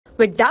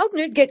With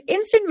Doubtnut, get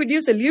instant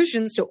video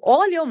solutions to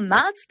all your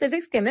maths,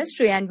 physics,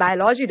 chemistry, and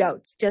biology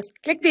doubts. Just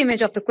click the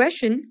image of the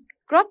question,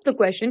 crop the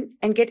question,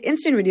 and get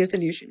instant video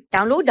solution.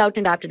 Download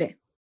Doubtnut app today.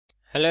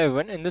 Hello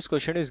everyone, in this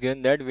question is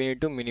given that we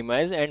need to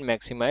minimize and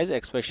maximize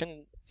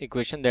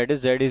equation that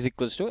is z is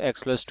equals to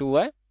x plus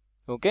 2y.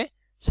 Okay,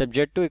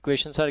 subject to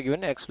equations are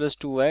given x plus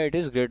 2y, it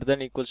is greater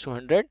than equals to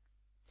 100,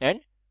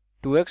 and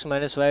 2x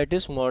minus y, it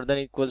is more than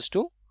equals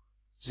to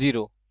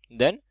 0.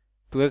 Then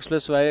 2x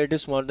plus y, it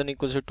is more than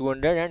equals to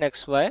 200, and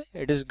xy,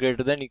 it is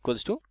greater than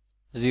equals to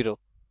 0.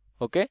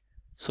 Okay,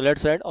 so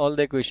let's add all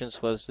the equations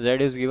first. Z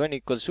is given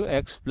equals to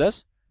x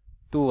plus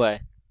 2y.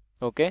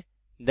 Okay,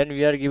 then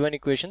we are given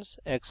equations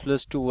x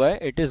plus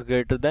 2y, it is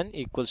greater than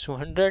equals to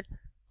 100.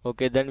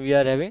 Okay, then we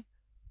are having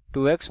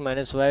 2x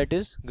minus y, it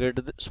is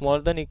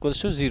smaller than equals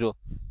to 0.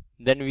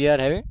 Then we are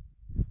having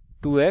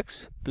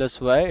 2x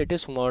plus y, it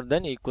is more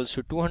than equals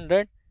to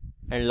 200,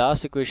 and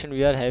last equation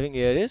we are having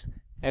here is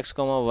x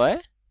comma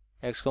y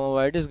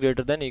it is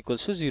greater than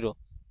equals to 0.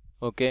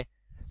 Okay,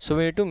 so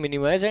we need to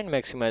minimize and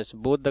maximize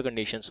both the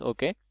conditions.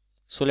 Okay,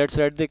 so let's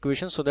write the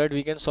equation so that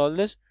we can solve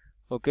this.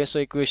 Okay, so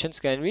equations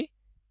can be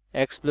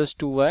x plus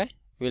 2y,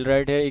 we'll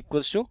write here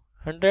equals to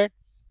 100.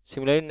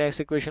 Similarly, next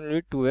equation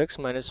will be 2x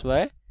minus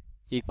y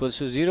equals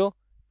to 0.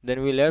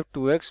 Then we'll have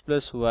 2x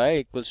plus y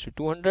equals to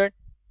 200.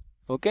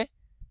 Okay,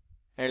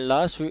 and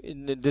last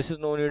this is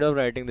no need of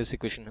writing this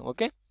equation.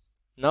 Okay,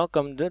 now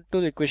come to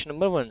the equation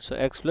number 1. So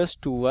x plus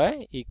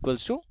 2y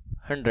equals to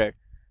 100.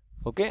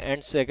 Okay,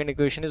 and second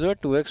equation is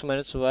what? 2x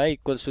minus y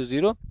equals to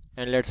 0,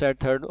 and let's add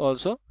third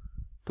also,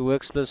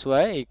 2x plus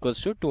y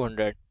equals to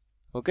 200.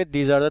 Okay,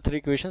 these are the three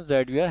equations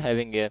that we are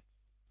having here.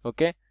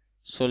 Okay,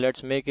 so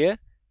let's make here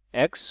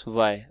x,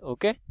 y.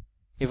 Okay,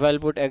 if I'll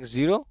put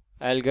x0,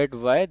 I'll get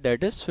y,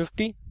 that is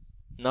 50.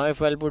 Now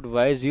if I'll put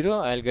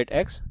y0, I'll get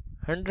x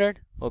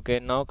 100. Okay,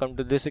 now come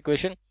to this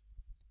equation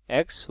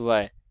x,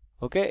 y.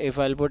 Okay, if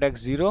I'll put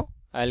x0,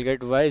 I'll get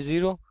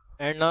y0,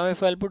 and now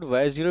if I'll put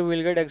y0,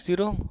 we'll get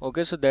x0.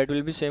 Okay, so that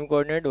will be same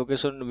coordinate. Okay,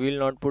 so we'll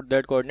not put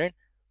that coordinate.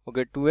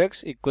 Okay,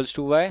 2x equals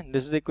to y,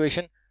 this is the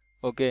equation.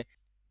 Okay,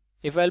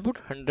 if I'll put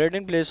 100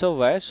 in place of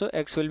y, so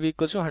x will be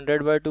equals to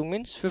 100 by 2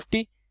 means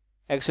 50.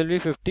 X will be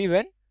 50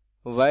 when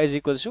y is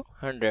equals to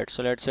 100.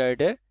 So let's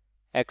write here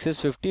x is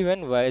 50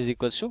 when y is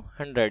equals to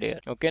 100 here.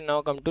 Okay,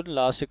 now come to the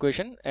last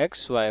equation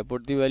x, y.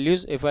 Put the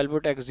values. If I'll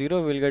put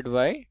x0, we'll get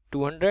y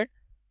 200.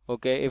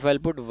 Okay, if I'll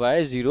put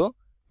y0,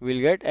 we'll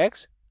get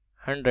x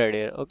 100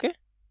 here. Okay,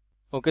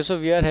 okay, so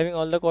we are having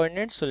all the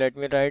coordinates. So let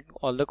me write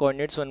all the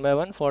coordinates one by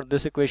one. For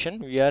this equation,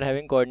 we are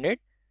having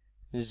coordinate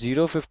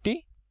 0,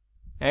 50,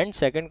 and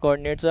second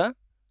coordinates are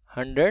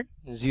 100,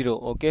 0.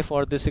 Okay,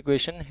 for this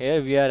equation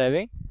here we are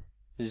having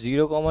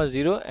 0,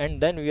 0,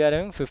 and then we are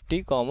having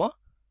 50,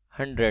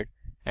 100.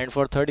 And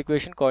for third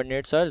equation,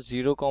 coordinates are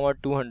 0,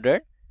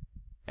 200,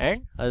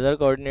 and other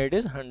coordinate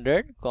is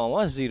 100,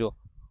 0.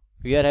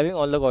 We are having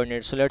all the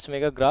coordinates. So let's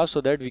make a graph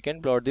so that we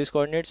can plot these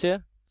coordinates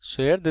here.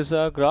 So here this is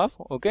a graph.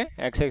 Okay,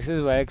 x-axis,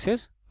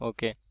 y-axis.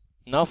 Okay,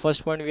 now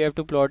first point we have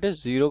to plot is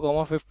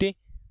 0, 50.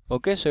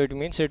 Okay, so it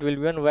means it will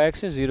be on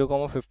y-axis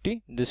 0,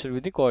 50. This will be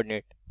the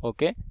coordinate.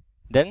 Okay,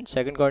 then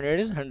second coordinate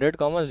is 100,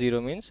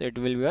 0 means it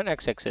will be on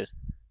x-axis.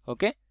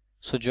 Okay,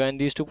 so join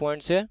these 2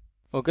 points here.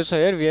 Okay, so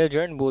here we have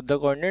joined both the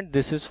coordinates.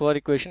 This is for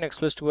equation x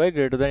plus 2y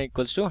greater than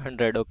equals to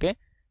 100. Okay,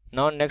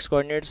 now next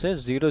coordinate says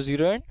 0,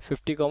 0 and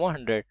 50,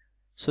 100.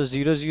 So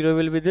 0, 0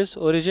 will be this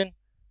origin.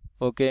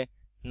 Okay,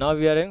 now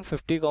we are having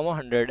 50,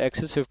 100.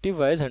 X is 50,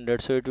 y is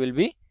 100. So it will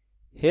be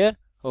here.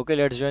 Okay,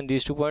 let's join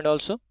these 2 points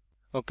also.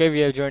 Okay, we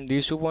have joined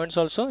these 2 points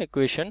also.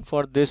 Equation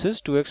for this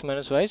is 2x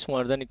minus y is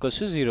more than equals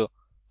to 0.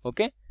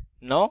 Okay,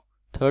 now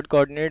third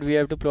coordinate we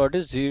have to plot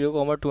is 0,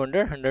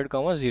 200,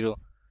 100, 0.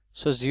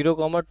 So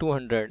 0,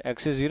 200,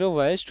 x is 0,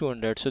 y is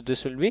 200. So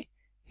this will be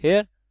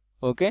here.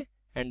 Okay,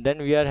 and then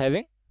we are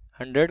having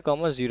 100,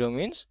 0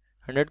 means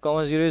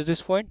 100, 0 is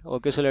this point.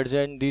 Okay, so let's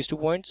join these 2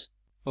 points.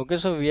 Okay,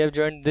 so we have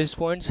joined these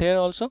points here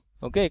also.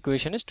 Okay,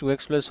 equation is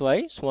 2x plus y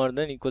is more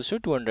than equals to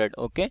 200.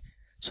 Okay,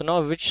 so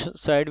now which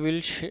side will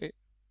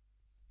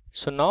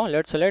so now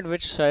let's select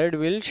which side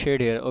will shade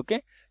here.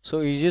 Okay,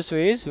 so easiest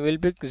way is we'll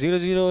pick 0,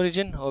 0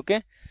 origin.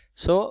 Okay,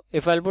 so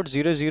if I'll put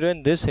 0, 0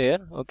 in this here,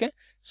 okay,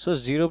 so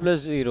 0 plus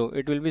 0,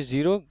 it will be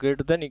 0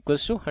 greater than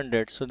equals to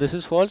 100. So this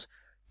is false.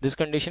 This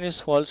condition is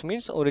false,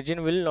 means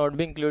origin will not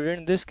be included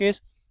in this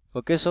case.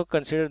 Okay, so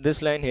consider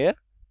this line here.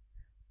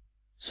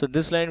 So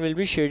this line will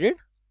be shaded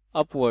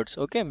upwards.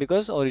 Okay,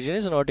 because origin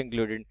is not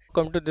included.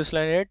 Come to this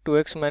line here,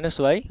 2x minus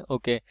y.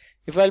 Okay,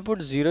 if I'll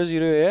put 0,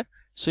 0 here,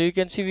 so you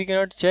can see we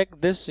cannot check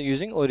this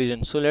using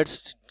origin. So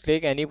let's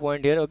take any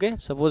point here. Okay,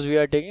 suppose we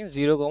are taking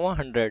 0,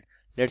 100.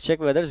 Let's check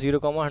whether 0,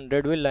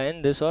 100 will lie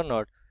in this or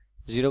not.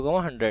 0,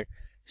 100.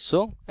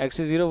 So x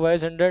is 0, y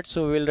is 100.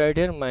 So we'll write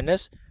here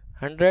minus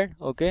 100.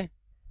 Okay,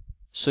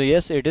 so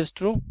yes, it is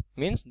true.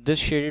 Means this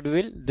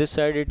this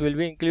side it will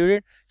be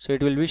included. So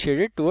it will be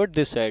shaded toward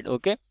this side.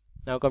 Okay,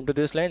 now come to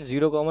this line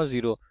 0,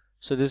 0.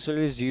 So this will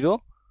be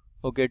 0.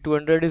 Okay,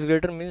 200 is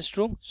greater means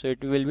true. So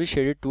it will be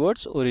shaded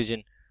towards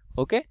origin.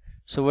 Okay,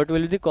 So what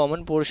will be the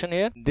common portion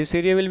here? This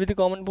area will be the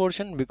common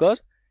portion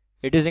because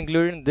it is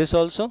included in this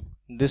also,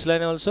 this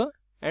line also,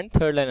 and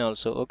third line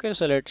also. Okay,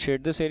 so let's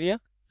shade this area.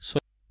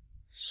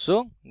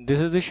 So this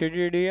is the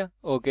shaded area.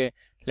 Okay,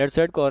 let's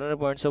add corner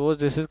point. Suppose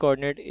this is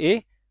coordinate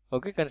A.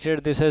 Okay,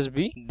 consider this as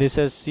B, this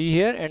as C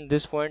here, and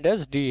this point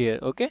as D here.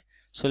 Okay,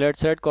 so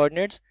let's add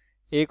coordinates.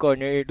 A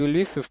coordinate, it will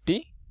be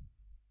 50,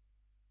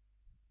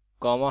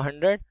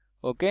 100.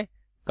 Okay,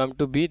 come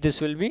to B,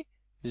 this will be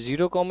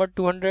 0,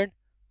 200.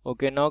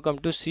 Okay, now come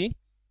to C.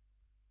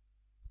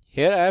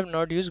 Here I have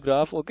not used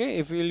graph. Okay,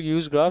 if we will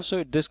use graph,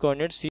 so this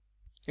coordinate C,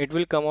 it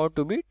will come out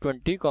to be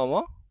 20,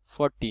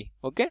 40.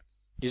 Okay,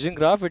 using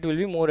graph it will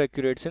be more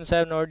accurate. Since I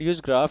have not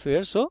used graph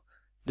here, so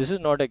this is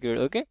not accurate.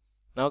 Okay,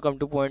 now come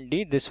to point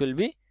D, this will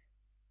be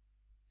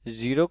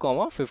 0,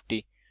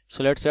 50.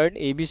 So let's add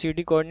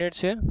ABCD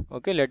coordinates here.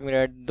 Okay, let me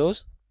write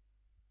those.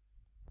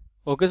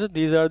 Okay, so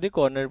these are the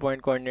corner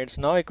point coordinates.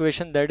 Now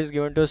equation that is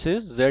given to us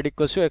is z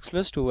equals to x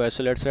plus 2y.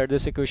 So let's add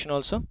this equation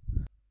also.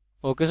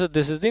 Okay, so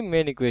this is the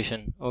main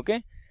equation.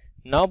 Okay,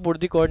 now put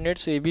the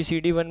coordinates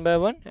ABCD one by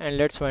one and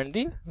let's find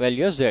the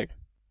value of z.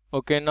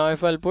 Okay, now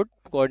if I'll put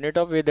coordinate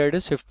of A, that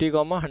is 50,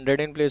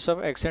 100 in place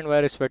of x and y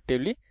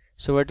respectively.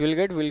 So what we'll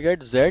get? We'll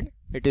get z,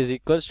 it is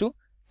equals to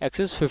x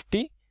is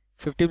 50,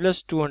 50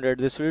 plus 200,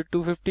 this will be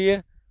 250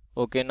 here.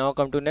 Okay, now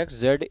come to next,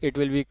 z, it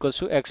will be equals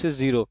to x is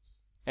 0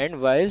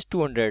 and y is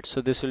 200,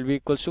 so this will be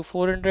equals to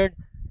 400.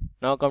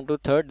 Now come to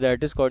third,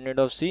 that is coordinate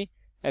of C,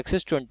 x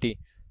is 20.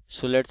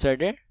 So let's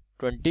add a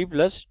 20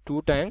 plus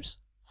 2 times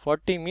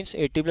 40 means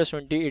 80 plus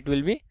 20, it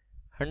will be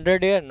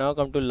 100 here. Now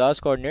come to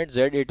last coordinate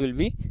z, it will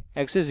be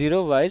x is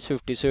 0, y is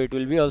 50, so it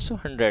will be also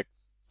 100.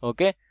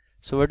 Okay,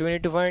 so what we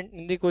need to find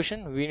in the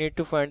question? We need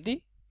to find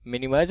the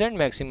minimize and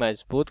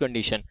maximize both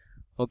condition.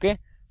 Okay,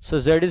 so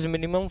z is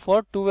minimum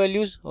for two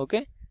values.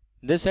 Okay,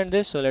 this and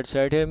this, so let's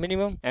add here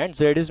minimum, and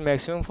z is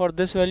maximum for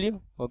this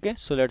value. Okay,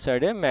 so let's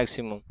add a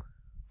maximum.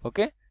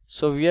 Okay,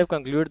 so we have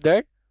concluded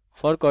that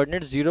for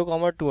coordinates 0,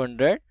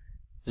 200,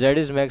 z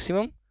is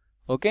maximum.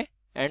 Okay,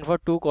 and for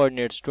two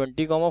coordinates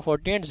 20,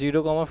 40 and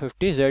 0,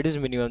 50, z is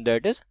minimum,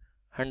 that is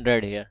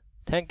 100 here.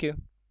 Thank you.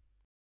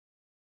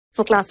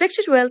 For class 6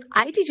 to 12,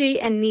 IIT JEE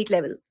and NEET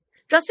level.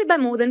 Trusted by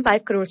more than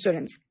 5 crore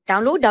students.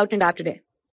 Download Doubtnut app today.